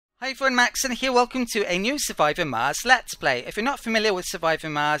Hi everyone, Macsen here. Welcome to a new Surviving Mars Let's Play. If you're not familiar with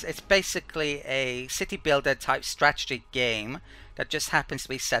Surviving Mars, it's basically a city builder type strategy game that just happens to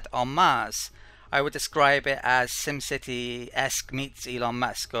be set on Mars. I would describe it as SimCity-esque meets Elon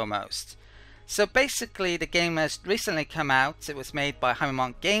Musk almost. So basically the game has recently come out. It was made by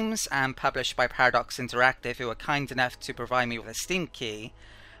Haemimont Games and published by Paradox Interactive, who were kind enough to provide me with a Steam key.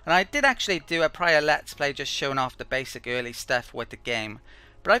 And I did actually do a prior Let's Play just showing off the basic early stuff with the game.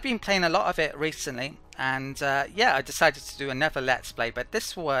 But I've been playing a lot of it recently, and yeah, I decided to do another Let's Play, but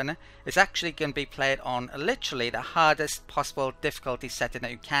this one is actually going to be played on literally the hardest possible difficulty setting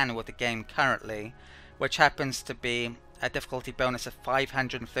that you can with the game currently, which happens to be a difficulty bonus of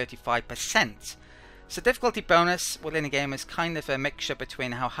 535%. So difficulty bonus within the game is kind of a mixture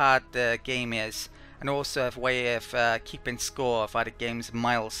between how hard the game is and also a way of keeping score by the game's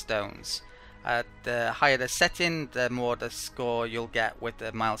milestones. The higher the setting, the more the score you'll get with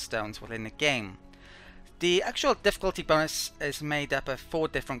the milestones within the game. The actual difficulty bonus is made up of 4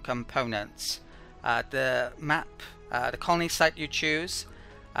 different components. The map, the colony site you choose,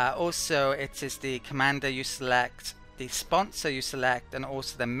 also it is the commander you select, the sponsor you select, and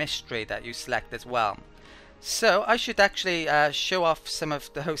also the mystery that you select as well. So I should actually show off some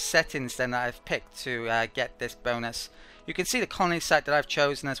of those settings then that I've picked to get this bonus. You can see the colony site that I've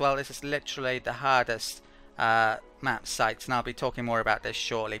chosen as well. This is literally the hardest map site, and I'll be talking more about this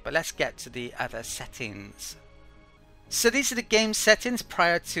shortly. But let's get to the other settings. So these are the game settings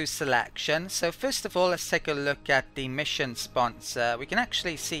prior to selection. So first of all, let's take a look at the mission sponsor. We can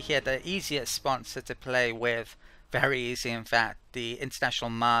actually see here the easiest sponsor to play with. Very easy, in fact, the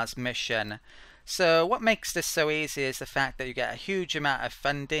International Mars mission. So what makes this so easy is the fact that you get a huge amount of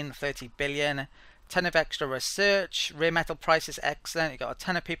funding, 30 billion. Ton of extra research, rare metal price is excellent, you got a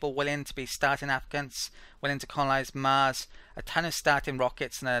ton of people willing to be starting applicants, willing to colonize Mars, a ton of starting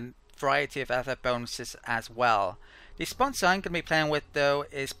rockets, and a variety of other bonuses as well. The sponsor I'm going to be playing with though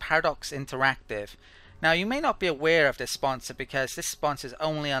is Paradox Interactive. Now you may not be aware of this sponsor because this sponsor is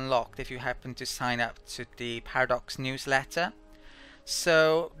only unlocked if you happen to sign up to the Paradox newsletter.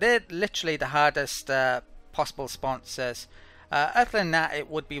 So they're literally the hardest possible sponsors. Other than that, it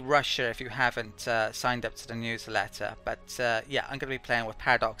would be Russia if you haven't signed up to the newsletter. But yeah, I'm going to be playing with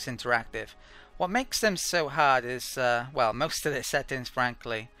Paradox Interactive. What makes them so hard is, well, most of their settings,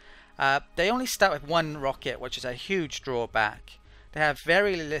 frankly. They only start with 1 rocket, which is a huge drawback. They have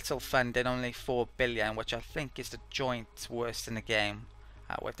very little funding, only 4 billion, which I think is the joint worst in the game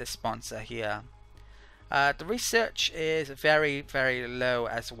with this sponsor here. The research is very, very low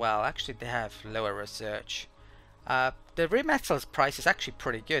as well. Actually, they have lower research. The rare metals price is actually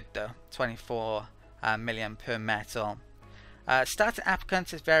pretty good though, 24 million per metal. Starter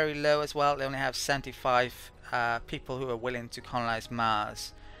applicants is very low as well. They only have 75 people who are willing to colonize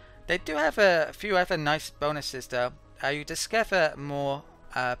Mars. They do have a few other nice bonuses though. You discover more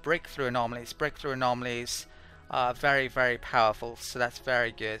breakthrough anomalies. Breakthrough anomalies are very, very powerful, so that's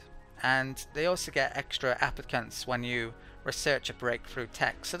very good. And they also get extra applicants when you research a breakthrough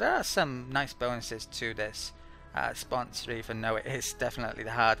tech. So there are some nice bonuses to this sponsor, even though it is definitely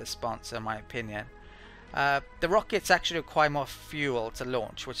the hardest sponsor in my opinion. The rockets actually require more fuel to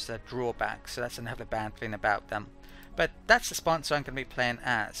launch, which is a drawback, so that's another bad thing about them. But that's the sponsor I'm going to be playing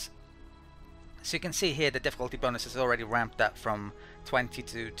as. So you can see here the difficulty bonus is already ramped up from 20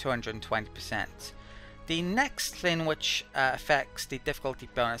 to 220%. The next thing which affects the difficulty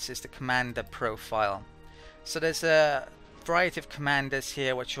bonus is the commander profile. So there's a variety of commanders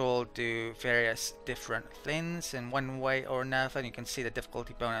here which all do various different things in one way or another, and you can see the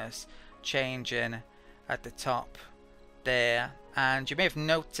difficulty bonus changing at the top there. And you may have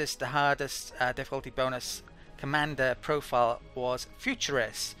noticed the hardest difficulty bonus commander profile was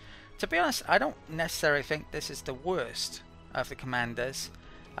futurist. To be honest, I don't necessarily think this is the worst of the commanders.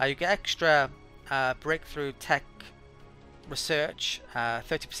 You get extra breakthrough tech research,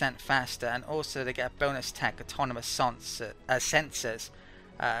 30% faster, and also they get a bonus tech autonomous sensors,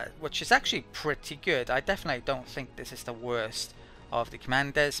 which is actually pretty good. I definitely don't think this is the worst of the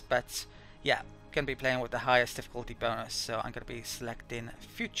commanders, but yeah, going to be playing with the highest difficulty bonus, so I'm going to be selecting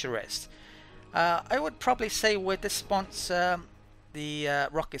futurist. I would probably say with the sponsor, the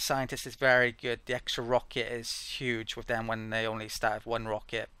rocket scientist is very good. The extra rocket is huge with them when they only start with 1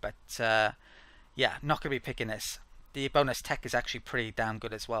 rocket, but yeah, not going to be picking this. The bonus tech is actually pretty damn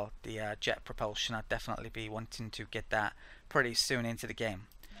good as well. The jet propulsion, I'd definitely be wanting to get that pretty soon into the game.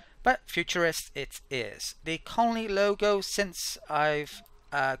 But futurist it is. The colony logo, since I've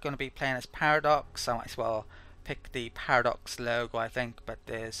going to be playing as Paradox, I might as well pick the Paradox logo I think, but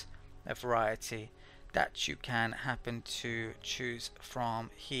there's a variety. that you can happen to choose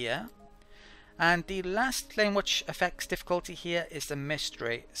from here. And the last thing which affects difficulty here is the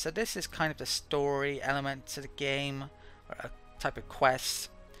mystery. So this is kind of the story element to the game, or a type of quest.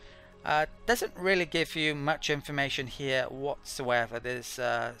 Doesn't really give you much information here whatsoever. There's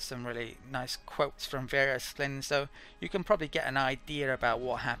some really nice quotes from various things, so you can probably get an idea about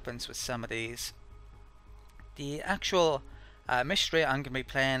what happens with some of these. The actual mystery I'm going to be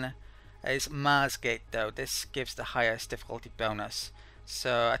playing is Marsgate though. This gives the highest difficulty bonus.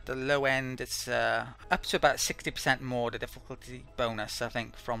 So at the low end it's up to about 60% more the difficulty bonus, I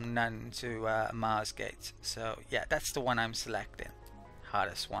think, from none to Marsgate. So yeah, that's the one I'm selecting,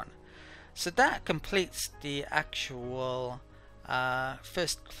 hardest one. So that completes the actual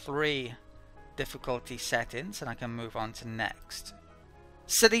first 3 difficulty settings, and I can move on to next.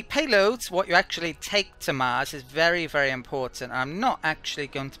 So the payloads, what you actually take to Mars, is very, very important. I'm not actually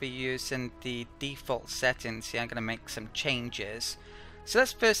going to be using the default settings here. I'm going to make some changes. So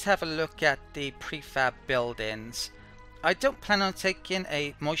let's first have a look at the prefab buildings. I don't plan on taking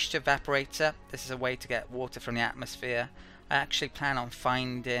a moisture evaporator. This is a way to get water from the atmosphere. I actually plan on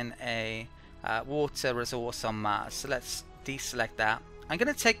finding a water resource on Mars, so let's deselect that. I'm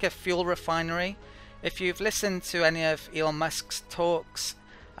going to take a fuel refinery. If you've listened to any of Elon Musk's talks,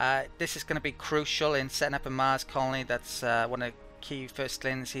 this is going to be crucial in setting up a Mars colony. That's one of the key first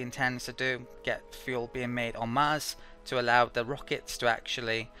things he intends to do, get fuel being made on Mars to allow the rockets to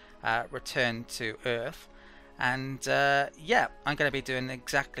actually return to Earth. And yeah, I'm going to be doing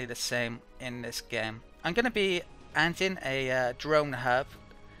exactly the same in this game. I'm going to be adding a drone hub,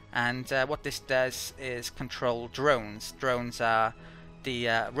 and what this does is control drones. Drones are the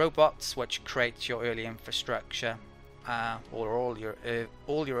robots which create your early infrastructure, or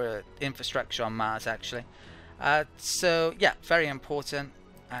all your infrastructure on Mars actually. So yeah, very important.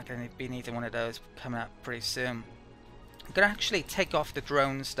 I'm going to be needing one of those coming up pretty soon. I'm going to actually take off the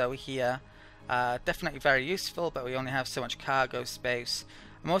drones though here. Definitely very useful, but we only have so much cargo space.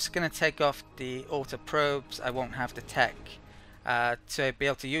 I'm also going to take off the auto probes. I won't have the tech to be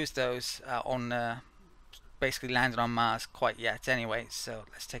able to use those on basically landing on Mars quite yet anyway, so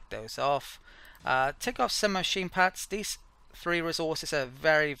let's take those off. Take off some machine parts. These 3 resources are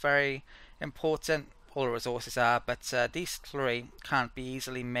very, very important. All resources are, but these 3 can't be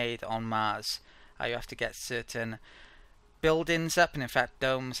easily made on Mars. You have to get certain buildings up, and in fact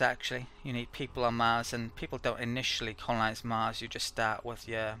domes actually. You need people on Mars, and people don't initially colonize Mars. You just start with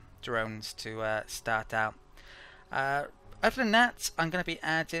your drones to start out. Other than that, I'm going to be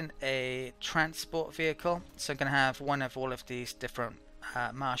adding a transport vehicle. So I'm going to have one of all of these different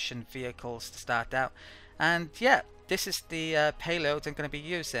Martian vehicles to start out. And yeah, this is the payload I'm going to be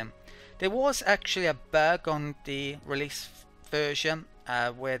using. There was actually a bug on the release version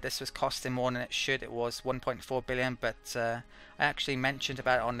where this was costing more than it should. It was 1.4 billion, but I actually mentioned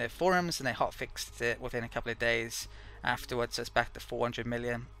about it on their forums, and they hotfixed it within a couple of days afterwards, so it's back to 400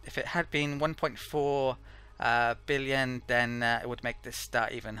 million. If it had been 1.4 billion, then it would make this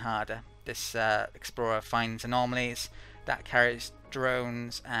start even harder. This explorer finds anomalies, that carries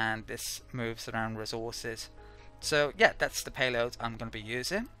drones, and this moves around resources. So yeah, that's the payload I'm going to be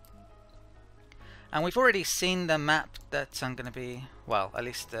using. And we've already seen the map that I'm going to be, well, at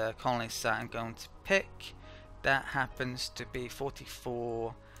least the colonists that I'm going to pick. That happens to be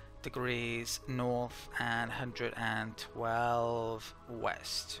 44 degrees north and 112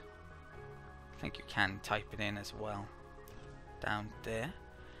 west. I think you can type it in as well down there.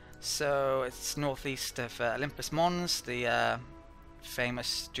 So it's northeast of Olympus Mons, the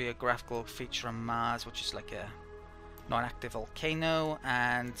famous geographical feature on Mars, which is like a non-active volcano,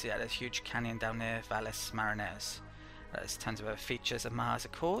 and yeah, there's a huge canyon down there, Valles Marineris. There's tons of other features of Mars,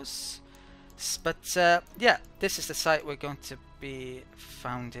 of course. But yeah, this is the site we're going to be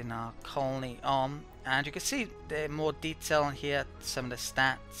founding our colony on, and you can see the more detail here, some of the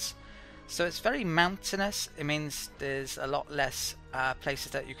stats. So it's very mountainous. It means there's a lot less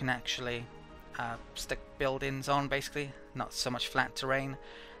places that you can actually stick buildings on, basically, not so much flat terrain.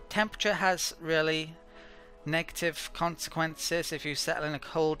 Temperature has really negative consequences. If you settle in a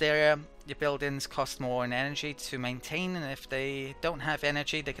cold area, your buildings cost more in energy to maintain, and if they don't have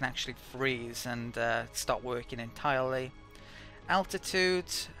energy, they can actually freeze and stop working entirely. Altitude,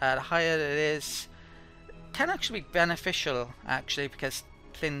 the higher it is, can actually be beneficial actually, because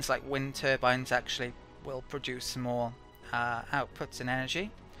things like wind turbines actually will produce more outputs in energy.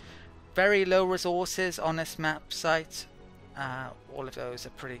 Very low resources on this map site. All of those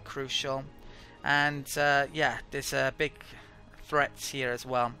are pretty crucial. And yeah, there's big threats here as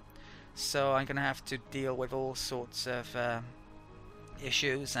well. So I'm going to have to deal with all sorts of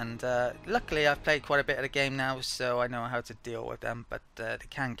issues, and luckily I've played quite a bit of the game now, so I know how to deal with them, but they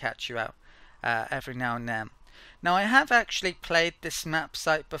can catch you out every now and then. Now, I have actually played this map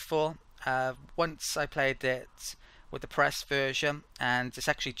site before. Once I played it with the press version, and it's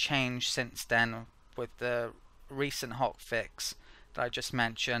actually changed since then with the recent hotfix that I just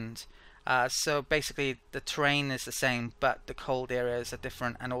mentioned. So basically the terrain is the same, but the cold areas are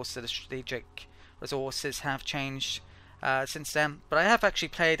different, and also the strategic resources have changed since then. But I have actually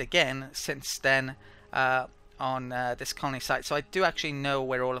played again since then on this colony site, so I do actually know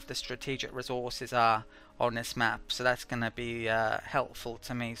where all of the strategic resources are on this map, so that's going to be helpful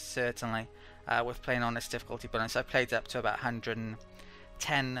to me certainly with playing on this difficulty bonus. I played up to about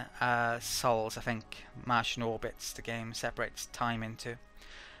 110 sols, I think, Martian orbits the game separates time into.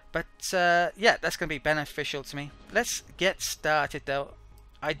 But yeah, that's going to be beneficial to me. Let's get started though.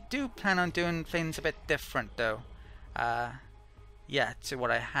 I do plan on doing things a bit different though, yeah, to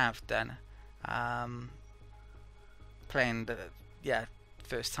what I have done. Playing the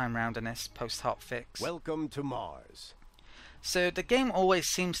first time round in this post hotfix. Welcome to Mars. So the game always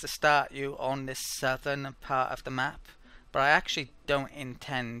seems to start you on this southern part of the map, but I actually don't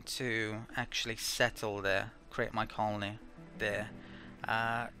intend to actually settle there, create my colony there.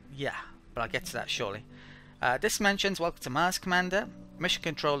 Yeah, but I'll get to that shortly. This mentions welcome to Mars, Commander. Mission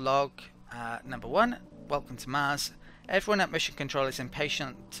control log number 1. Welcome to Mars. Everyone at Mission Control is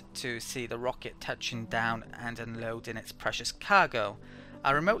impatient to see the rocket touching down and unloading its precious cargo.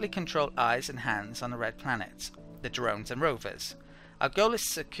 Our remotely controlled eyes and hands on the red planets, the drones and rovers. Our goal is to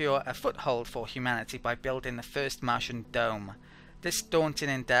secure a foothold for humanity by building the first Martian dome. This daunting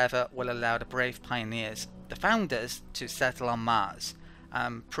endeavour will allow the brave pioneers, the founders, to settle on Mars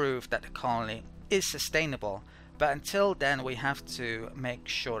and prove that the colony is sustainable. But until then, we have to make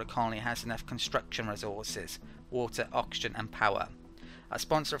sure the colony has enough construction resources, water, oxygen and power. Our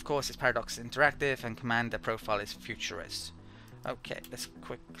sponsor, of course, is Paradox Interactive, and commander profile is Futurist. Okay, let's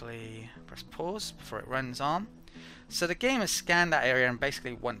quickly press pause before it runs on. So the game has scanned that area and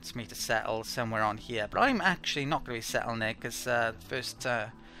basically wants me to settle somewhere on here, but I'm actually not going to be settling there because the first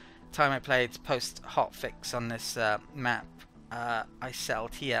time I played post hotfix on this map, I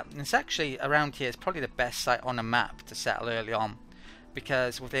settled here. And it's actually around here is probably the best site on the map to settle early on,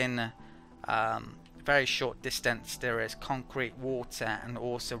 because within very short distance there is concrete, water and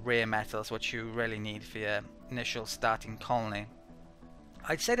also rare metals, which you really need for your initial starting colony.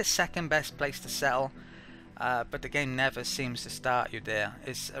 I'd say the second best place to settle, but the game never seems to start you there,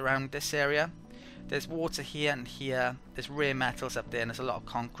 is around this area. There's water here and here, there's rare metals up there, and there's a lot of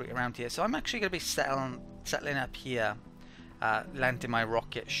concrete around here, so I'm actually going to be settling up here, landing my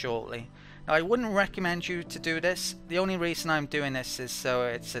rocket shortly. Now, I wouldn't recommend you to do this. The only reason I'm doing this is so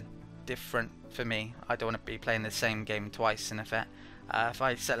it's a different for me. I don't want to be playing the same game twice in effect. If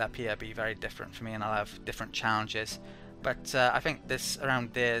I set up here, it'd be very different for me and I'll have different challenges. But I think this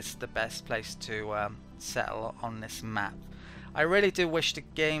around there is the best place to settle on this map. I really do wish the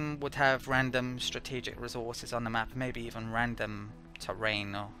game would have random strategic resources on the map, maybe even random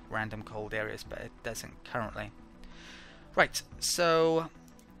terrain or random cold areas, but it doesn't currently. Right, so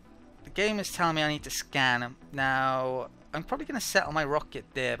the game is telling me I need to scan. Now, I'm probably going to settle my rocket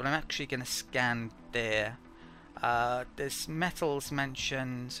there, but I'm actually going to scan there. There's metals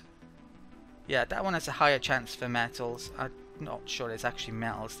mentioned. Yeah, that one has a higher chance for metals. I'm not sure there's actually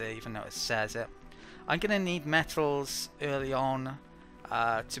metals there, even though it says it. I'm going to need metals early on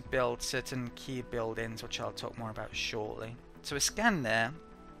to build certain key buildings, which I'll talk more about shortly. So we scan there,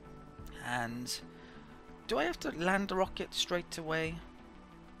 and do I have to land the rocket straight away?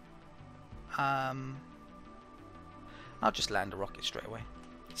 I'll just land the rocket straight away.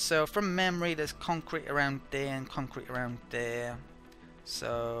 So from memory, there's concrete around there and concrete around there.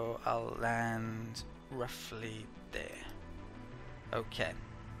 So I'll land roughly there. Okay.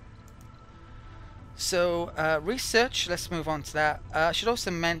 So research, let's move on to that. I should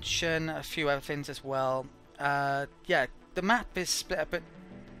also mention a few other things as well. Yeah, the map is split up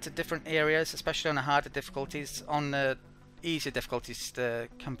into different areas, especially on the harder difficulties. On the easier difficulties, they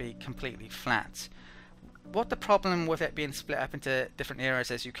can be completely flat. What the problem with it being split up into different areas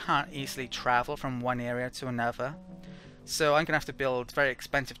is you can't easily travel from one area to another. So I'm going to have to build very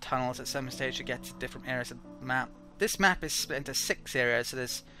expensive tunnels at some stage to get to different areas of the map. This map is split into 6 areas, so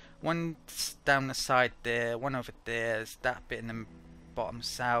there's one down the side there, one over there, there's that bit in the bottom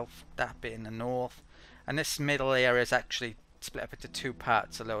south, that bit in the north, and this middle area is actually split up into 2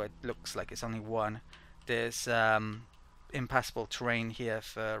 parts, although it looks like it's only one. There's impassable terrain here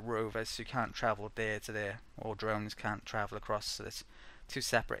for rovers, so you can't travel there to there, or drones can't travel across, so there's 2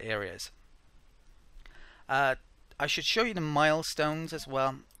 separate areas. I should show you the milestones as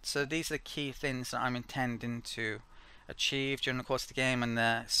well. So these are the key things that I'm intending to achieve during the course of the game, and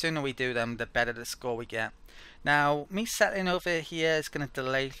the sooner we do them, the better the score we get. Now, me settling over here is going to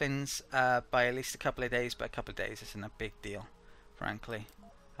delay things by at least a couple of days, but a couple of days isn't a big deal, frankly.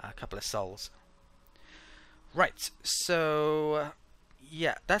 A couple of souls. Right, so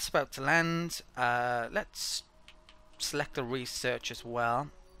yeah, that's about to land. Let's select the research as well.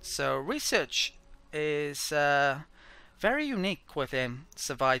 So research is very unique within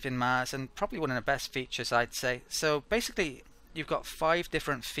Surviving Mars, and probably one of the best features, I'd say. So basically, you've got 5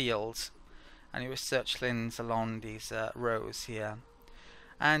 different fields, and you research things along these rows here.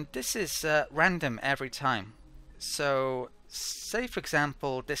 And this is random every time. So say for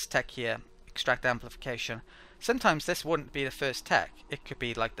example this tech here, extract amplification. Sometimes this wouldn't be the first tech. It could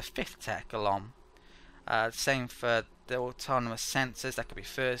be like the 5th tech along. Same for the autonomous sensors, that could be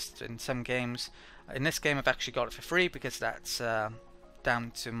first in some games. In this game I've actually got it for free because that's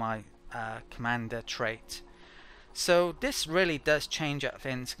down to my commander trait. So this really does change up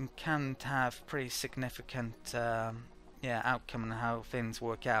things and can have pretty significant outcome on how things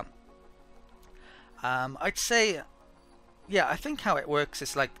work out. I'd say, yeah, I think how it works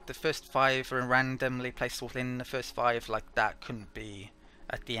is like the first 5 are randomly placed within the first 5, like that couldn't be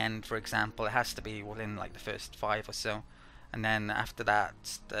at the end, for example. It has to be within like the first 5 or so, and then after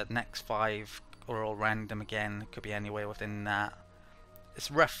that the next 5 are all random again. It could be anywhere within that. It's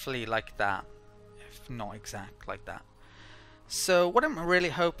roughly like that, if not exact like that. So what I'm really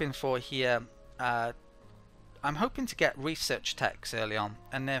hoping for here, I'm hoping to get research techs early on,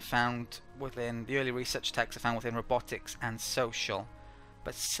 and they're found within, the early research techs are found within robotics and social.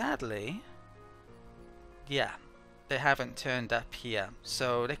 But sadly, yeah, they haven't turned up here,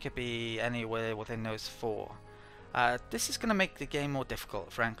 so they could be anywhere within those 4. This is going to make the game more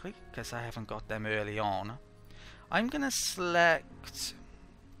difficult, frankly, because I haven't got them early on. I'm going to select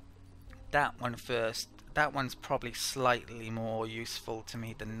that one first. That one's probably slightly more useful to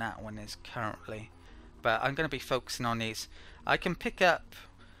me than that one is currently, but I'm going to be focusing on these. I can pick up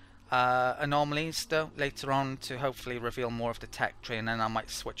anomalies though later on to hopefully reveal more of the tech tree, and then I might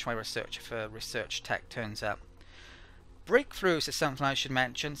switch my research if a research tech turns up. Breakthroughs is something I should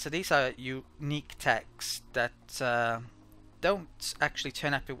mention. So these are unique techs that don't actually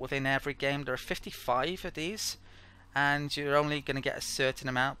turn up within every game. There are 55 of these, and you're only going to get a certain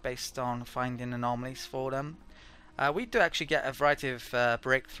amount based on finding anomalies for them. We do actually get a variety of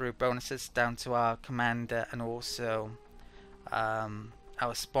breakthrough bonuses down to our commander and also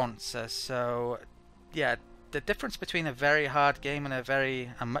our sponsor. So yeah, the difference between a very hard game and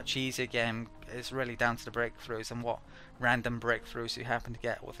a much easier game is really down to the breakthroughs and what random breakthroughs you happen to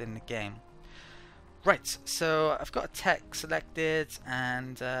get within the game. Right, so I've got a tech selected,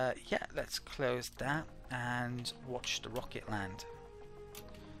 and yeah, let's close that and watch the rocket land.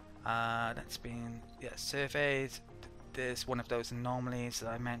 That's been surveyed. There's one of those anomalies that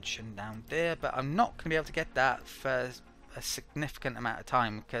I mentioned down there, but I'm not going to be able to get that for a significant amount of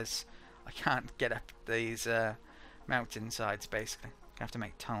time because I can't get up these mountain sides. Basically, I have to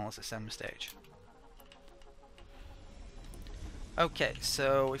make tunnels at some stage. Okay,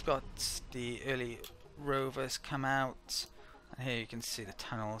 so we've got the early rovers come out, and here you can see the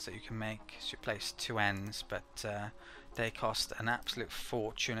tunnels that you can make. So you place 2 ends, but they cost an absolute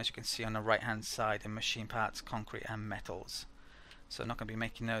fortune, as you can see on the right hand side, in machine parts, concrete and metals. So I'm not going to be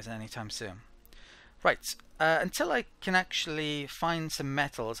making those anytime soon. Right, until I can actually find some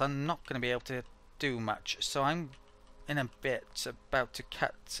metals, I'm not going to be able to do much. So I'm in a bit about to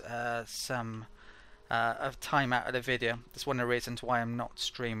cut some of time out of the video. That's one of the reasons why I'm not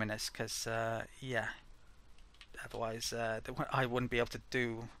streaming this, because yeah, otherwise I wouldn't be able to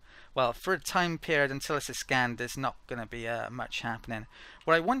do well for a time period until this is scanned. There's not going to be much happening.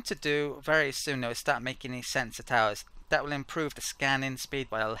 What I want to do very soon though is start making these sensor towers. That will improve the scanning speed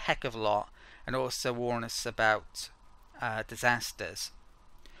by a heck of a lot, and also warn us about disasters.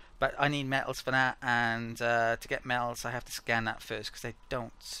 But I need metals for that, and to get metals I have to scan that first, because they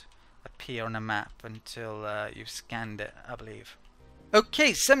don't appear on a map until you've scanned it, I believe.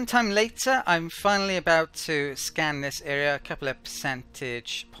 Okay, sometime later I'm finally about to scan this area, a couple of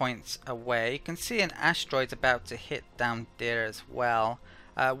percentage points away. You can see an asteroid about to hit down there as well.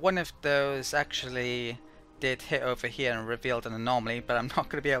 One of those actually did hit over here and revealed an anomaly, but I'm not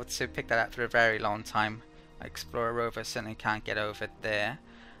going to be able to pick that up for a very long time. Explorer rover certainly can't get over there.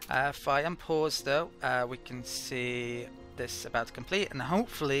 If I unpause though, we can see this about to complete, and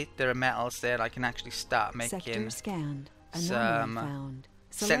hopefully there are metals there and I can actually start making some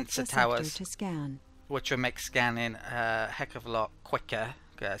sensor towers to scan, which will make scanning a heck of a lot quicker,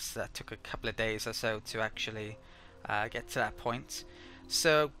 because that took a couple of days or so to actually get to that point.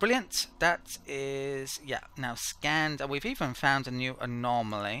 So brilliant. That is, yeah, now scanned, and we've even found a new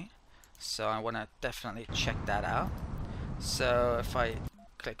anomaly. So I want to definitely check that out. So if I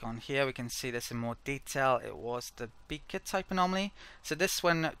click on here, we can see this in more detail. It was the beaker type anomaly. So this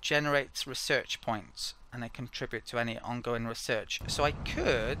one generates research points, and they contribute to any ongoing research. So I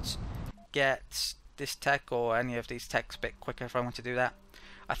could get this tech or any of these techs a bit quicker if I want to do that.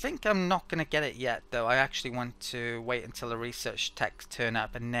 I think I'm not going to get it yet though. I actually want to wait until the research techs turn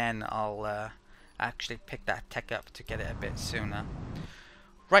up, and then I'll actually pick that tech up to get it a bit sooner.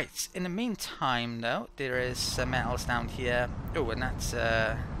 Right, in the meantime though, there is metals down here. Oh, and that's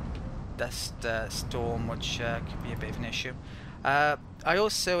dust storm, which could be a bit of an issue. I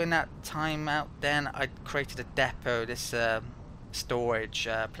also, in that time out then, I created a depot, this storage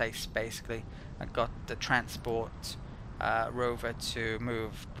place basically. I got the transport rover to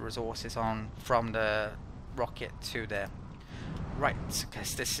move the resources on from the rocket to there. Right,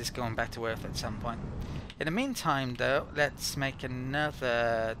 because this is going back to Earth at some point. In the meantime though, let's make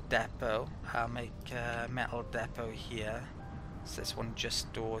another depot. I'll make a metal depot here. So this one just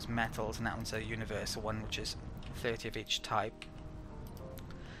stores metals, and that one's a universal one, which is 30 of each type.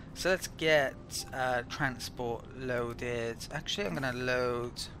 So let's get transport loaded. Actually, I'm going to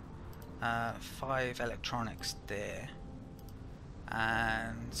load 5 electronics there.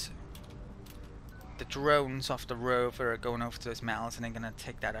 And the drones off the rover are going over to those metals, and they're going to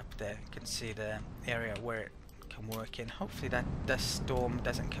take that up there. You can see the area where it can work in. Hopefully that dust storm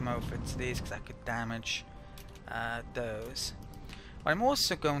doesn't come over to these, because that could damage those. What I'm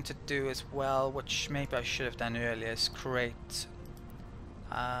also going to do as well, which maybe I should have done earlier, is create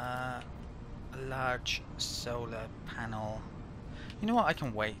a large solar panel. You know what, I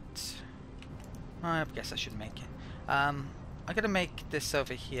can wait. I guess I should make it. I'm going to make this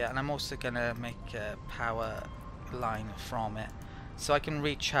over here, and I'm also going to make a power line from it, so I can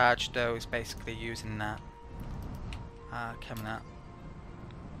recharge those basically using that. Coming up.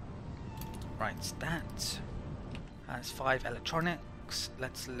 Right, that's 5 electronics.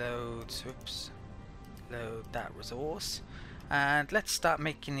 Let's load, load that resource, and let's start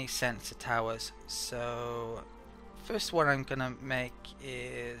making these sensor towers. So first one I'm going to make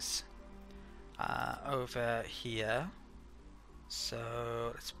is over here.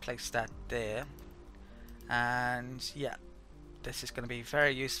 So let's place that there, and yeah, this is going to be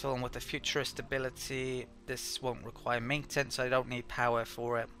very useful, and with the futurist ability this won't require maintenance, so I don't need power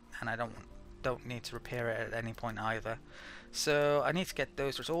for it, and I don't need to repair it at any point either. So I need to get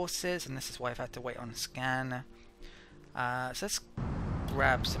those resources, and this is why I've had to wait on scan. So let's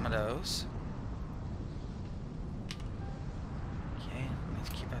grab some of those. Okay, I need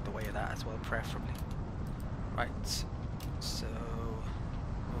to keep out of the way of that as well, preferably. Right. So,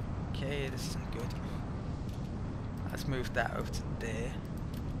 okay, this isn't good. Let's move that over to there.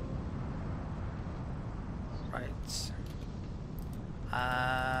 Right.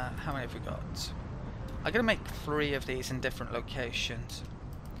 How many have we got? I'm going to make 3 of these in different locations.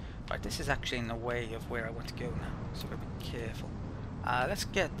 Right, this is actually in the way of where I want to go now, so I've got to be careful. Let's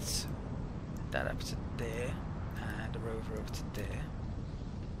get that up to there, and the rover over to there.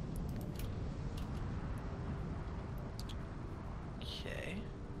 Okay.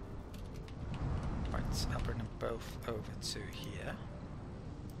 Right, so I'll bring them both over to here.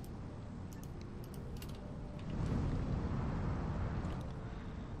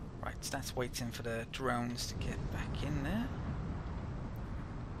 Right, so that's waiting for the drones to get back in there.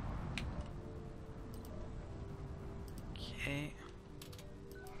 Okay.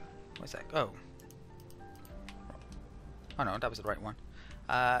 Where's that? Oh. Oh no, that was the right one.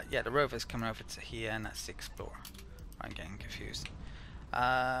 Yeah, the rover's coming over to here, and that's the explorer. I'm getting confused.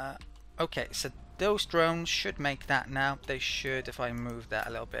 Okay, so those drones should make that now. They should, if I move that a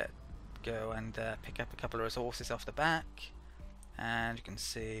little bit, go and pick up a couple of resources off the back. And you can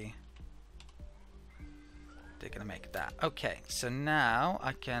see they're going to make that. Okay, so now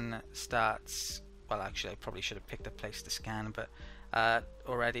I can start. Well, actually, I probably should have picked a place to scan, but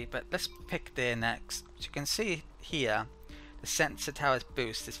already. But let's pick there next. As you can see here, the sensor tower's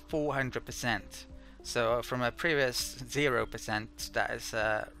boost is 400%. So from a previous 0%, that is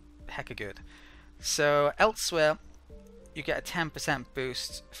hecka good. So elsewhere, you get a 10%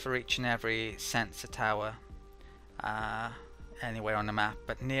 boost for each and every sensor tower anywhere on the map,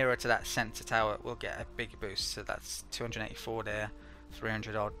 but nearer to that sensor tower we'll get a big boost. So that's 284 there,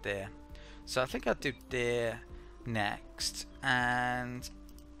 300 odd there. So I think I'll do there next, and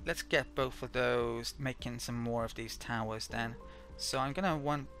let's get both of those, making some more of these towers then. So I'm gonna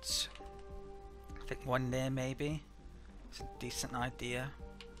want, I think, one there maybe. It's a decent idea.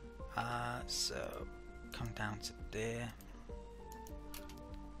 So come down to there.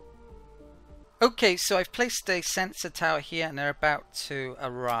 Okay, so I've placed a sensor tower here and they're about to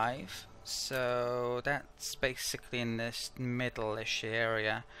arrive. So that's basically in this middle-ish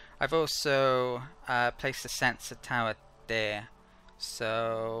area. I've also placed a sensor tower there.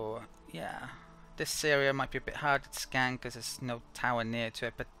 So yeah, this area might be a bit hard to scan because there's no tower near to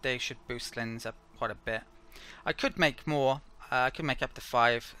it, but they should boost lens up quite a bit. I could make more. I could make up to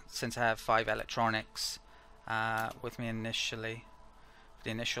 5 since I have 5 electronics with me initially. The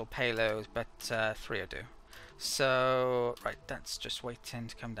initial payload, but 3 will do. So right, that's just waiting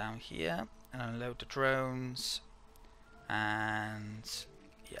to come down here and unload the drones. And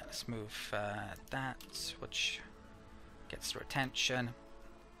yeah, let's move that, which gets their attention.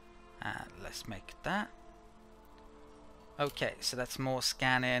 And let's make that. Okay, so that's more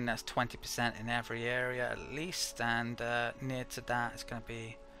scanning. That's 20% in every area at least, and near to that it's going to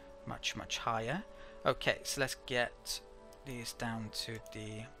be much higher. Okay, so let's get these down to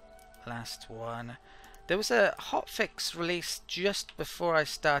the last one. There was a hotfix released just before I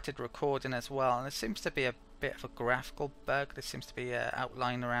started recording as well, and it seems to be a bit of a graphical bug. There seems to be an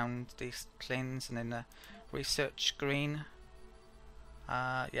outline around these cleans and in the research screen.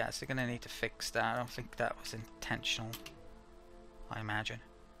 Yeah, so they're going to need to fix that. I don't think that was intentional, I imagine.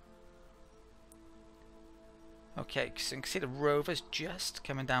 Okay, so you can see the rovers just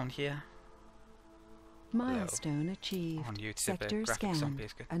coming down here. Milestone achieved. On YouTube, Sector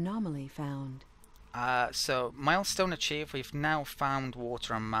scanned. Anomaly found. So milestone achieved. We've now found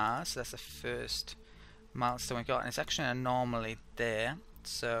water on Mars. That's the first milestone we got, and it's actually an anomaly there.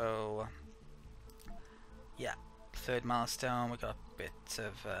 So yeah, third milestone. We got a bit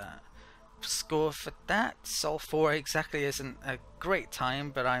of score for that. Sol 4 exactly isn't a great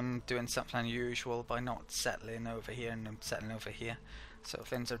time, but I'm doing something unusual by not settling over here and I'm settling over here, so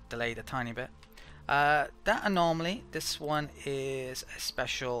things are delayed a tiny bit. That anomaly, this one is a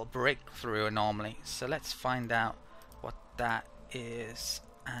special breakthrough anomaly, so let's find out what that is.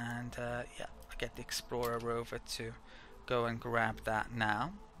 And yeah, I get the Explorer rover to go and grab that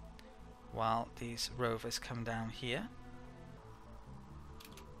now while these rovers come down here.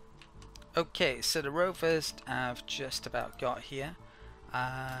 Okay, so the rovers have just about got here.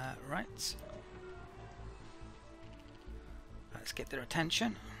 Right, let's get their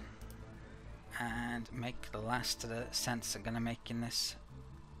attention and make the last of the sense I'm going to make in this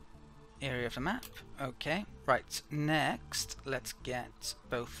area of the map. Okay, right, next let's get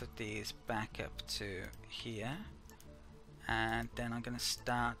both of these back up to here, and then I'm going to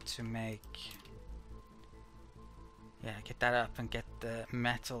start to make, yeah, get that up and get the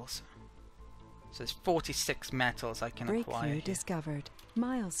metals. So there's 46 metals I can acquire. Breakthrough discovered.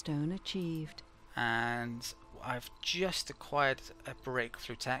 Milestone achieved. And I've just acquired a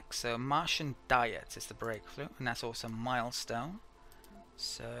breakthrough tech. So Martian diet is the breakthrough, and that's also a milestone.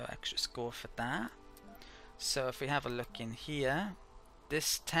 So extra score for that. So if we have a look in here,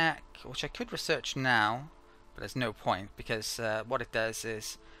 this tech, which I could research now, but there's no point because what it does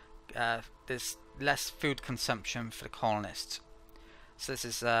is there's less food consumption for the colonists. So this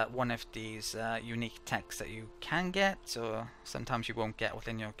is one of these unique techs that you can get, or sometimes you won't get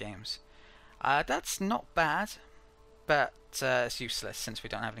within your games. That's not bad, but it's useless since we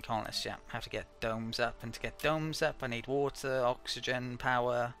don't have any colonists yet. I have to get domes up, and to get domes up I need water, oxygen,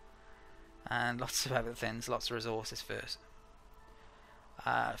 power, and lots of other things, lots of resources first.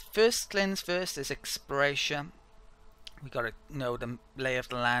 First cleanse first is exploration. We got to know the lay of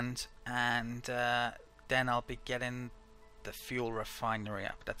the land, and then I'll be getting the fuel refinery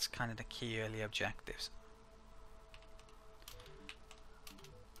up. That's kind of the key early objectives.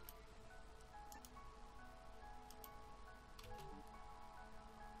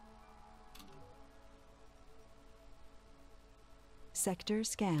 Sector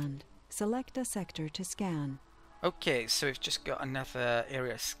scanned. Select a sector to scan. Okay, so we've just got another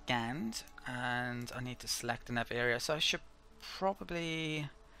area scanned, and I need to select another area, so I should probably,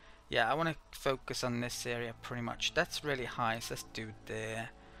 yeah, I want to focus on this area pretty much. That's really high, so let's do there.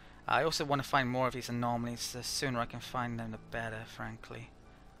 I also want to find more of these anomalies. The sooner I can find them, the better, frankly.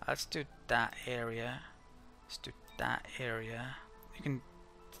 Let's do that area. Let's do that area. You can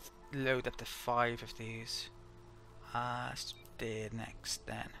load up to 5 of these. Let's do there next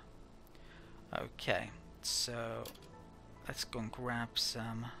then. Okay, so let's go and grab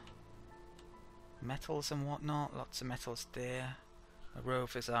some metals and whatnot. Lots of metals there. The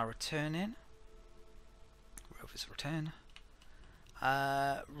rovers are returning. Rovers return.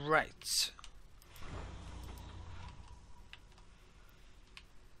 Right.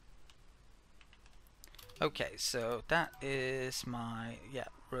 Okay, so that is my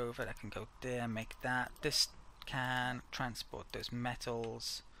rover that can go there, make that. This can transport those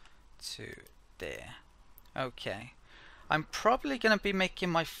metals to there. Okay, I'm probably gonna be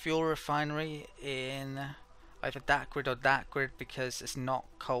making my fuel refinery in either that grid or that grid because it's not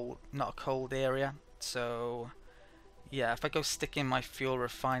a cold area. So yeah, if I go stick in my fuel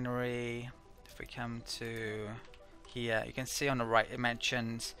refinery, if we come to here, you can see on the right it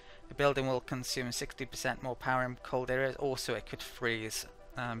mentions the building will consume 60% more power in cold areas. Also, it could freeze,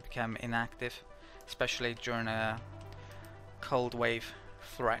 become inactive, especially during a cold wave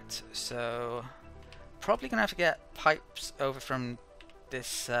threat. So probably gonna have to get pipes over from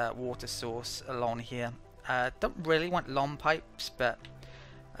this water source along here. Don't really want long pipes, but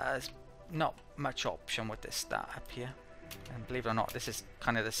there's not much option with this startup here. And believe it or not, this is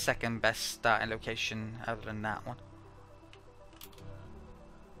kind of the second best starting location other than that one.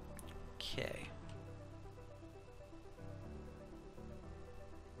 Okay.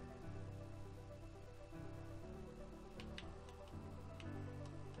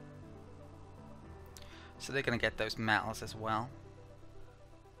 So they're going to get those metals as well.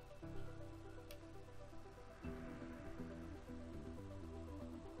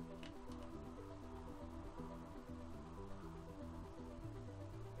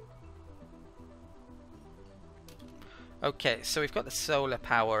 Okay, so we've got the solar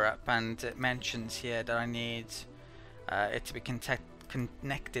power up, and it mentions here that I need it to be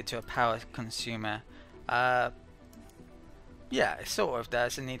connected to a power consumer. Yeah, it sort of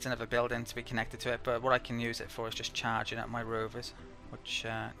does. It needs another building to be connected to it, but what I can use it for is just charging up my rovers, which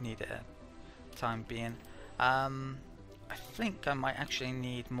need it at the time being. I think I might actually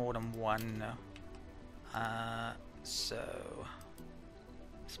need more than one. So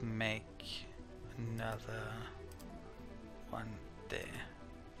let's make another one there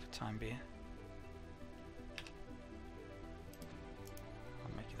for the time being.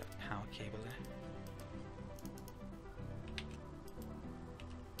 I'll make it a power cable there.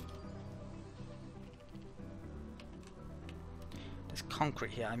 There's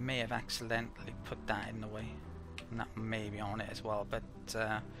concrete here. I may have accidentally put that in the way, and that may be on it as well, but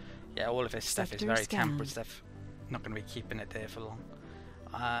yeah, all of this stuff is very temporary stuff. Not going to be keeping it there for long.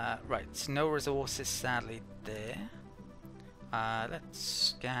 Right, so no resources sadly there.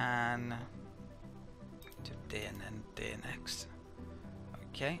 Let's scan to there and then there next.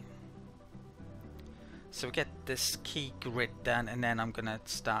 Okay. So we get this key grid done, and then I'm gonna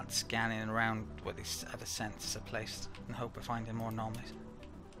start scanning around where these other sensors are placed and hope we're finding more anomalies.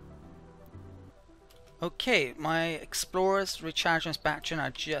 Okay, my explorers recharging this battery, and I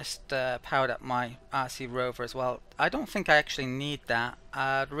just powered up my RC rover as well. I don't think I actually need that.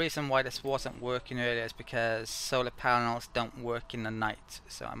 The reason why this wasn't working earlier is because solar panels don't work in the night,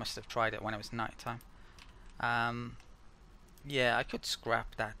 so I must have tried it when it was night time. Yeah, I could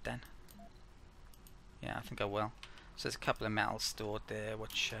scrap that then. Yeah, I think I will. So there's a couple of metals stored there,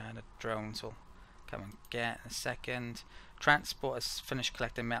 which the drones will come and get in a second. Transport has finished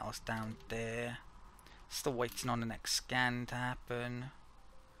collecting metals down there. Still waiting on the next scan to happen.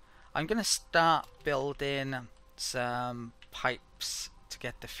 I'm going to start building some pipes to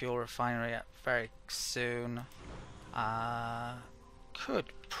get the fuel refinery up very soon. Could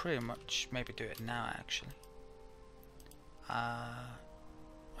pretty much maybe do it now actually.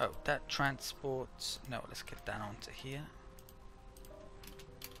 Oh, that transport. No, let's get that onto here.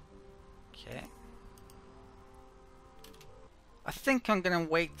 Okay. I think I'm gonna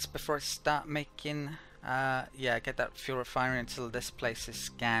wait before I start making. Yeah, get that fuel refinery until this place is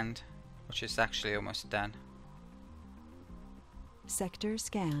scanned, which is actually almost done. Sector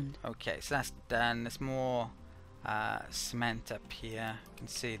scanned. Okay, so that's done. There's more cement up here. You can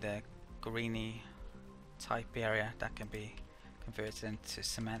see the greeny type area that can be converted into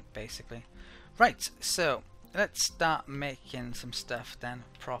cement basically. Right, so let's start making some stuff then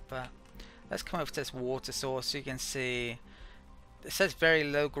proper. Let's come over to this water source so you can see it says very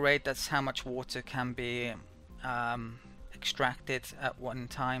low grade. That's how much water can be extracted at one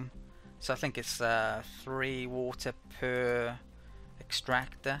time. So I think it's 3 water per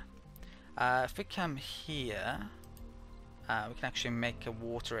extractor. If we come here, we can actually make a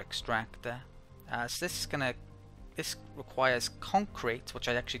water extractor. So this requires concrete, which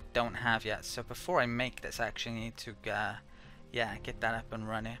I actually don't have yet. So before I make this, I actually need to yeah, get that up and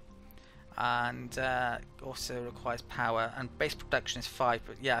running. And also requires power, and base production is 5,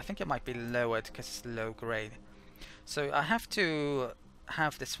 but yeah, I think it might be lowered because it's low grade. So I have to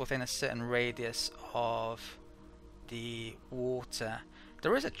have this within a certain radius of the water.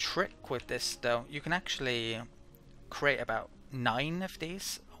 There is a trick with this though. You can actually create about 9 of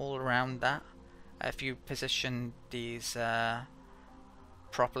these all around that, if you position these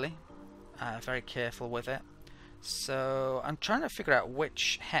properly. Very careful with it. So I'm trying to figure out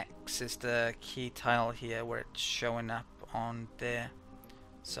which hex is the key tile here where it's showing up on there.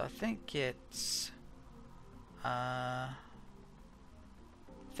 So I think it's that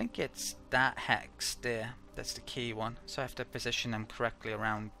hex there. That's the key one. So I have to position them correctly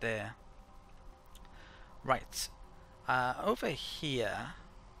around there. Right. Over here,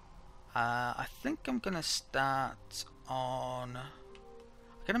 I think I'm gonna start on.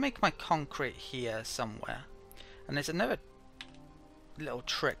 I'm gonna make my concrete here somewhere. And there's another little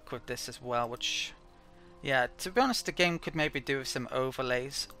trick with this as well, which, yeah, to be honest, the game could maybe do with some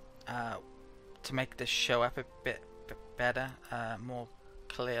overlays to make this show up a bit better, more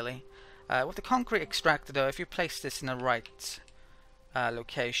clearly. With the concrete extractor, though, if you place this in the right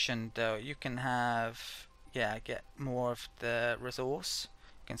location, though, you can have, get more of the resource.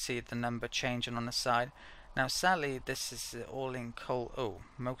 You can see the number changing on the side. Now, sadly, this is all in cold. Oh,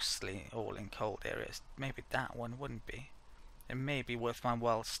 mostly all in cold areas. Maybe that one wouldn't be. It may be worth my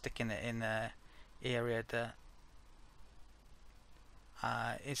while sticking it in an area that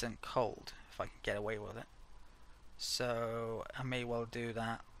isn't cold, if I can get away with it. So I may well do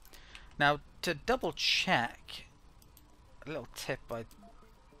that. Now, to double check, a little tip I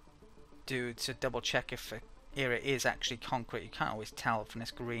do to double check if an area is actually concrete. You can't always tell from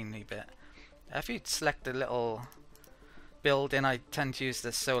this greeny bit. If you select the little building, I tend to use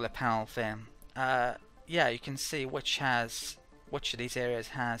the solar panel thing. Yeah, you can see which of these areas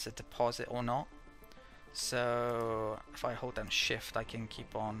has a deposit or not. So if I hold down shift, I can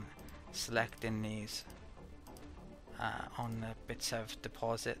keep on selecting these on the bits of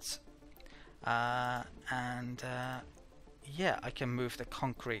deposits. Yeah, I can move the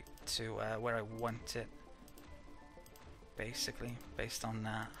concrete to where I want it, basically, based on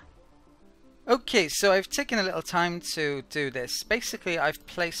that. Okay, so I've taken a little time to do this. Basically, I've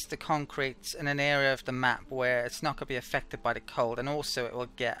placed the concrete in an area of the map where it's not going to be affected by the cold, and also it will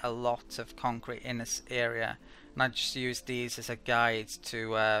get a lot of concrete in this area. And I just use these as a guide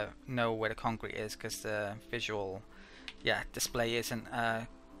to know where the concrete is, because the visual display isn't a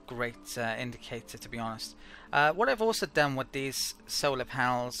great indicator, to be honest. What I've also done with these solar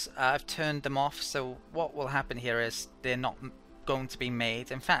panels, I've turned them off, so what will happen here is they're not going to be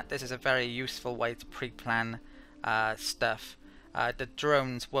made. In fact, this is a very useful way to pre-plan stuff. The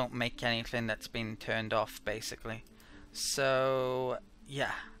drones won't make anything that's been turned off, basically. So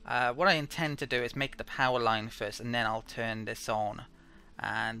yeah, what I intend to do is make the power line first, and then I'll turn this on,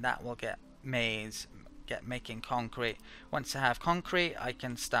 and that will get making concrete. Once I have concrete, I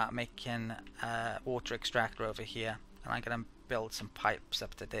can start making water extractor over here, and I'm gonna build some pipes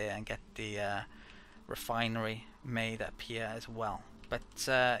up to there and get the refinery made up here as well. But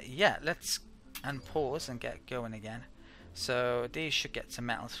yeah, let's unpause and get going again. So these should get some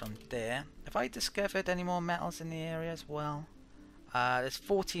metals from there. Have I discovered any more metals in the area as well? There's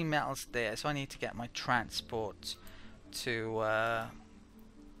 14 metals there, so I need to get my transport to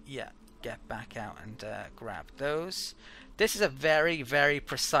get back out and grab those. This is a very, very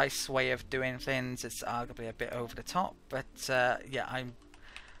precise way of doing things. It's arguably a bit over the top, but yeah, I'm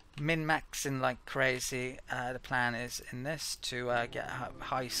min-maxing like crazy. The plan is in this to get a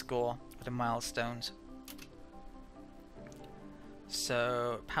high score with the milestones.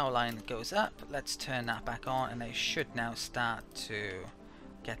 So power line goes up. Let's turn that back on, and they should now start to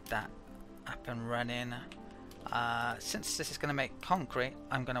get that up and running. Since this is going to make concrete,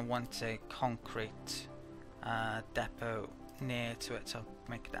 I'm going to want a concrete depot near to it, so I'll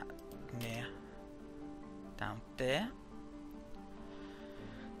make that near down there.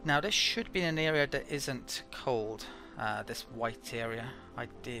 Now this should be an area that isn't cold, this white area. I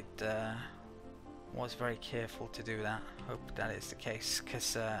was very careful to do that. Hope that is the case,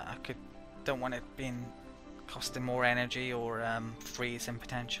 because I don't want it being costing more energy or freezing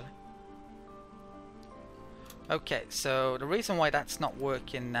potentially. Okay, so the reason why that's not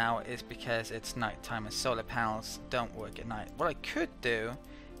working now is because it's nighttime and solar panels don't work at night. What I could do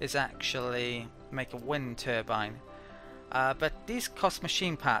is actually make a wind turbine. But these cost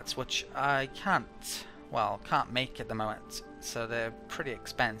machine parts, which I can't make at the moment, so they're pretty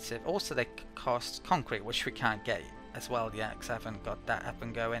expensive. Also, they cost concrete, which we can't get as well yet, because I haven't got that up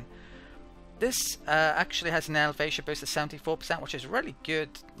and going. This actually has an elevation boost of 74%, which is really good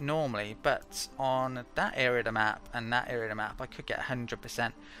normally, but on that area of the map and that area of the map, I could get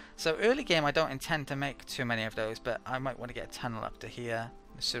 100%. So early game, I don't intend to make too many of those, but I might want to get a tunnel up to here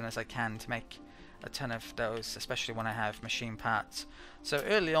as soon as I can to make a ton of those, especially when I have machine parts. So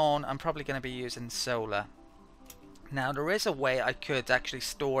early on, I'm probably going to be using solar. Now there is a way I could actually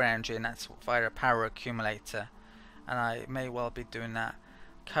store energy, and that's via a power accumulator, and I may well be doing that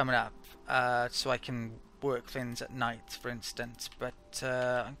coming up, so I can work things at night, for instance, but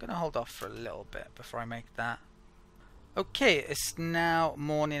I'm going to hold off for a little bit before I make that. Okay, it's now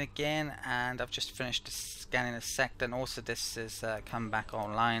morning again, and I've just finished scanning the sector, and also this has come back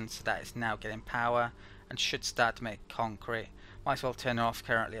online, so that is now getting power and should start to make concrete. Might as well turn it off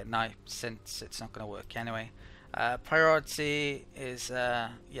currently at night since it's not going to work anyway. Priority is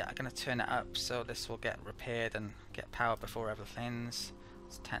yeah, I'm going to turn it up so this will get repaired and get power before other things.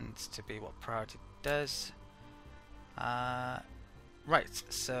 This tends to be what priority does. Right,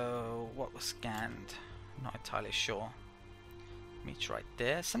 so what was scanned? I'm not entirely sure. Meteorite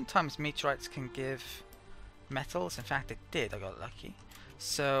there. Sometimes meteorites can give metals. In fact, it did. I got lucky.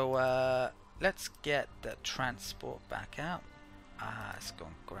 So let's get the transport back out. Let's go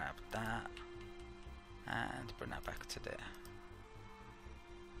and grab that and bring that back to there.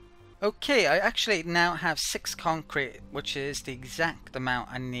 Okay, I actually now have 6 concrete, which is the exact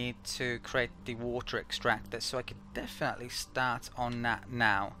amount I need to create the water extractor, so I could definitely start on that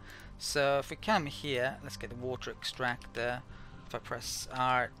now. So if we come here, let's get the water extractor. If I press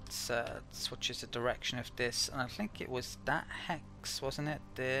R, it switches the direction of this, and I think it was that hex, wasn't it?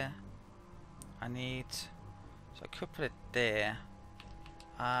 There. I need, so I could put it there.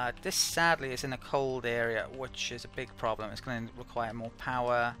 This sadly is in a cold area, which is a big problem. It's going to require more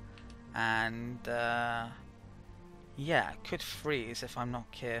power, and yeah, it could freeze if I'm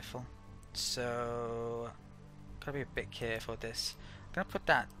not careful. So gotta be a bit careful with this. I'm gonna put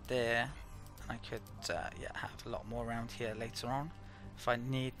that there. I could yeah, have a lot more around here later on if I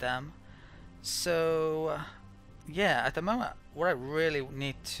need them. So yeah, at the moment what I really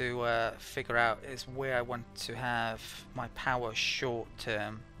need to figure out is where I want to have my power short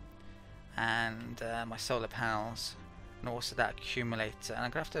term, and my solar panels, and also that accumulator. And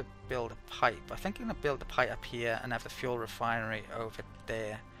I'm gonna have to build a pipe. I think I'm gonna build a pipe up here and have the fuel refinery over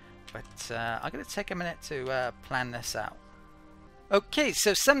there, but I'm gonna take a minute to plan this out. Okay,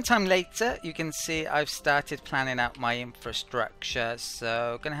 so sometime later you can see I've started planning out my infrastructure.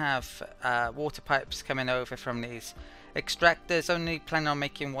 So I'm going to have water pipes coming over from these extractors. Only planning on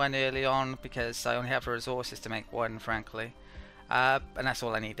making one early on because I only have the resources to make one, frankly. And that's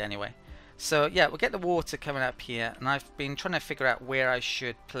all I need anyway. So yeah, we'll get the water coming up here, and I've been trying to figure out where I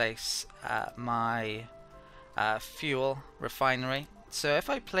should place my fuel refinery. So if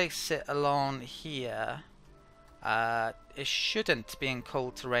I place it along here, it shouldn't be in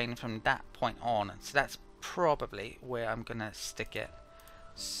cold terrain from that point on, so that's probably where I'm gonna stick it.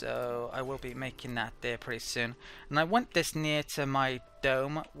 So I will be making that there pretty soon, and I want this near to my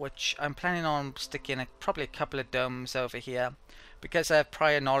dome, which I'm planning on sticking probably a couple of domes over here because I have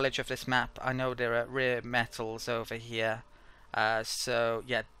prior knowledge of this map. I know there are rare metals over here, so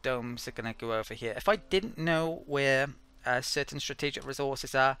yeah, domes are gonna go over here. If I didn't know where certain strategic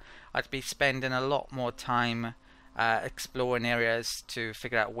resources are, I'd be spending a lot more time exploring areas to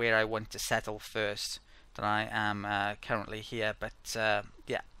figure out where I want to settle first than I am currently here, but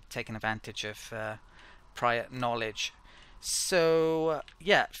yeah, taking advantage of prior knowledge. So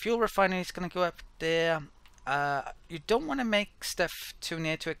yeah, fuel refinery is going to go up there. You don't want to make stuff too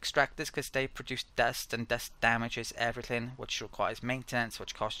near to extractors because they produce dust, and dust damages everything, which requires maintenance,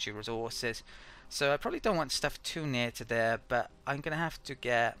 which costs you resources. So I probably don't want stuff too near to there, but I'm going to have to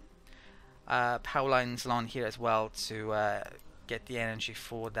get power lines along here as well to get the energy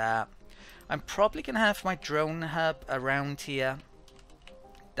for that. I'm probably going to have my drone hub around here.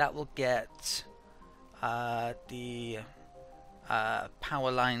 That will get the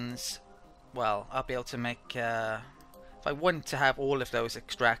power lines. Well, I'll be able to make, if I want to have all of those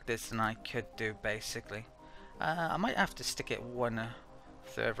extractors, then I could do basically. I might have to stick it one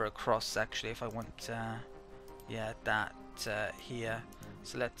further across actually if I want yeah, that here.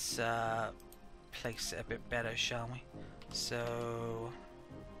 So let's place it a bit better, shall we? So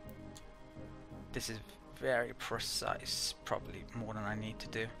this is very precise, probably more than I need to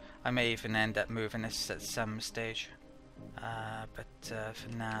do. I may even end up moving this at some stage, but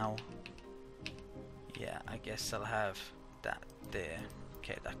for now, yeah, I guess I'll have that there.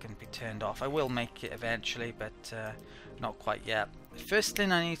 Okay, that can be turned off. I will make it eventually, but not quite yet. The first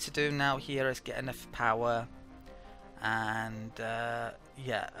thing I need to do now here is get enough power, and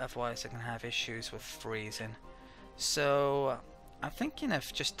yeah, otherwise I'm going to have issues with freezing. So I'm thinking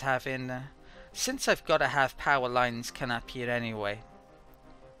of just having, since I've got to have power lines come up here anyway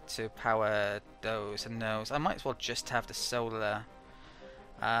to power those and those, I might as well just have the solar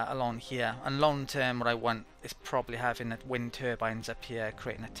along here. And long term what I want is probably having the wind turbines up here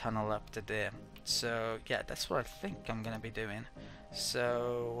creating a tunnel up to there. So yeah, that's what I think I'm gonna be doing.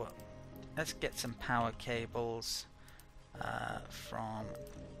 So let's get some power cables from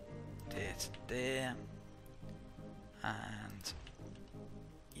there to there, and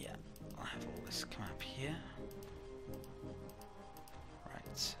yeah, I'll have all this come up here.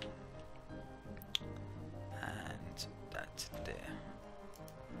 Right, and that there.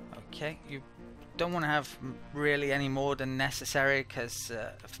 Okay, you don't want to have really any more than necessary because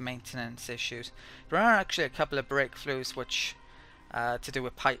of maintenance issues. There are actually a couple of breakthroughs which to do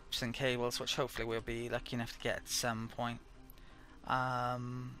with pipes and cables, which hopefully we'll be lucky enough to get at some point.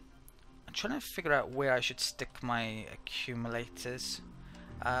 I'm trying to figure out where I should stick my accumulators,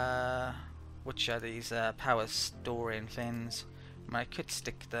 which are these power storing things. I mean, I could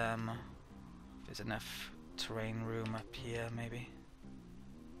stick them if there's enough terrain room up here, maybe.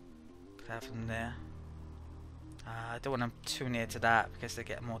 Could have them there. I don't want them too near to that because they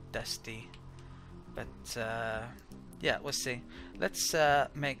get more dusty. But yeah, we'll see. Let's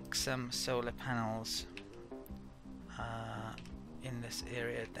make some solar panels in this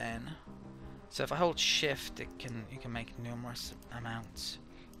area then. So if I hold shift, you can make numerous amounts.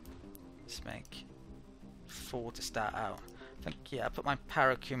 Let's make 4 to start out. I think, yeah, I'll put my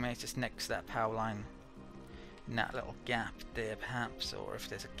power accumulators next to that power line in that little gap there perhaps, or if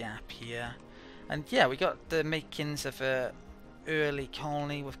there's a gap here. And yeah, we got the makings of a early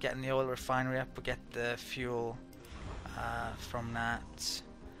colony with getting the oil refinery up. We get the fuel from that.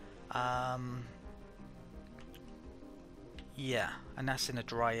 Yeah, and that's in a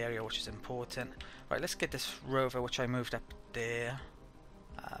dry area, which is important. Right, let's get this rover, which I moved up there,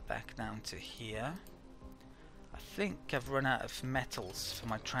 back down to here. I think I've run out of metals for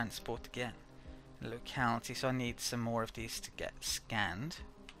my transport to get in the locality, so I need some more of these to get scanned.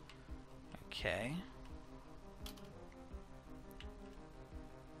 Okay.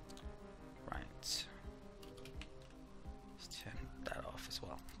 Right. Let's turn that off as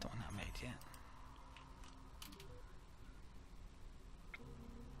well. Don't want that made yet.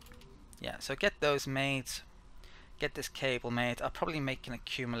 Yeah, so get those made. Get this cable made. I'll probably make an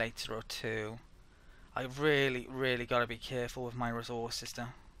accumulator or two. I really got to be careful with my resources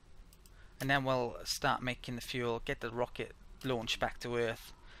though. And then we'll start making the fuel, get the rocket launched back to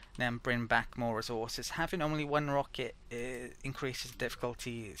Earth, and then bring back more resources. Having only one rocket increases the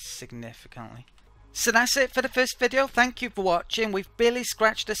difficulty significantly. So that's it for the first video. Thank you for watching. We've barely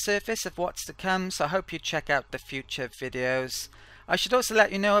scratched the surface of what's to come, so I hope you check out the future videos. I should also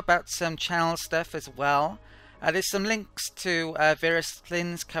let you know about some channel stuff as well. There's some links to various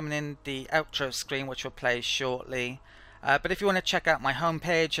things coming in the outro screen, which will play shortly. But if you want to check out my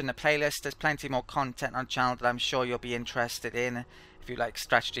homepage and the playlist, there's plenty more content on the channel that I'm sure you'll be interested in. If you like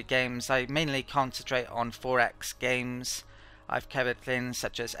strategy games, I mainly concentrate on 4X games. I've covered things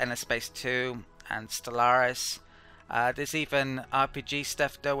such as Endless Space 2 and Stellaris. There's even RPG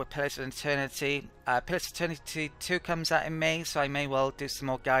stuff though with Pillars of Eternity. Pillars of Eternity 2 comes out in May, so I may well do some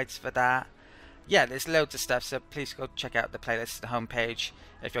more guides for that. Yeah, there's loads of stuff, so please go check out the playlist, the homepage,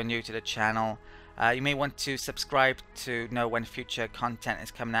 if you're new to the channel. You may want to subscribe to know when future content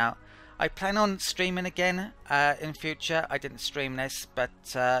is coming out. I plan on streaming again in future. I didn't stream this, but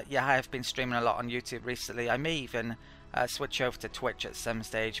yeah, I have been streaming a lot on YouTube recently. I may even switch over to Twitch at some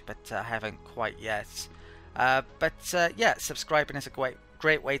stage, but I haven't quite yet. Yeah, subscribing is a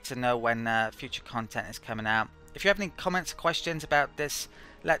great way to know when future content is coming out. If you have any comments or questions about this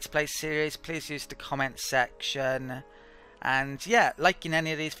Let's Play series, please use the comment section. And yeah, liking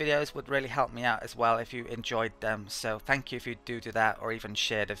any of these videos would really help me out as well if you enjoyed them. So thank you if you do that, or even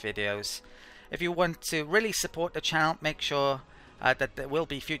share the videos. If you want to really support the channel, make sure that there will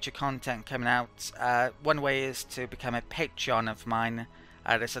be future content coming out. One way is to become a Patreon of mine.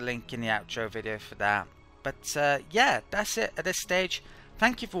 There's a link in the outro video for that. But yeah, that's it at this stage.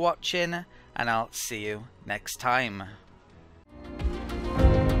 Thank you for watching, and I'll see you next time.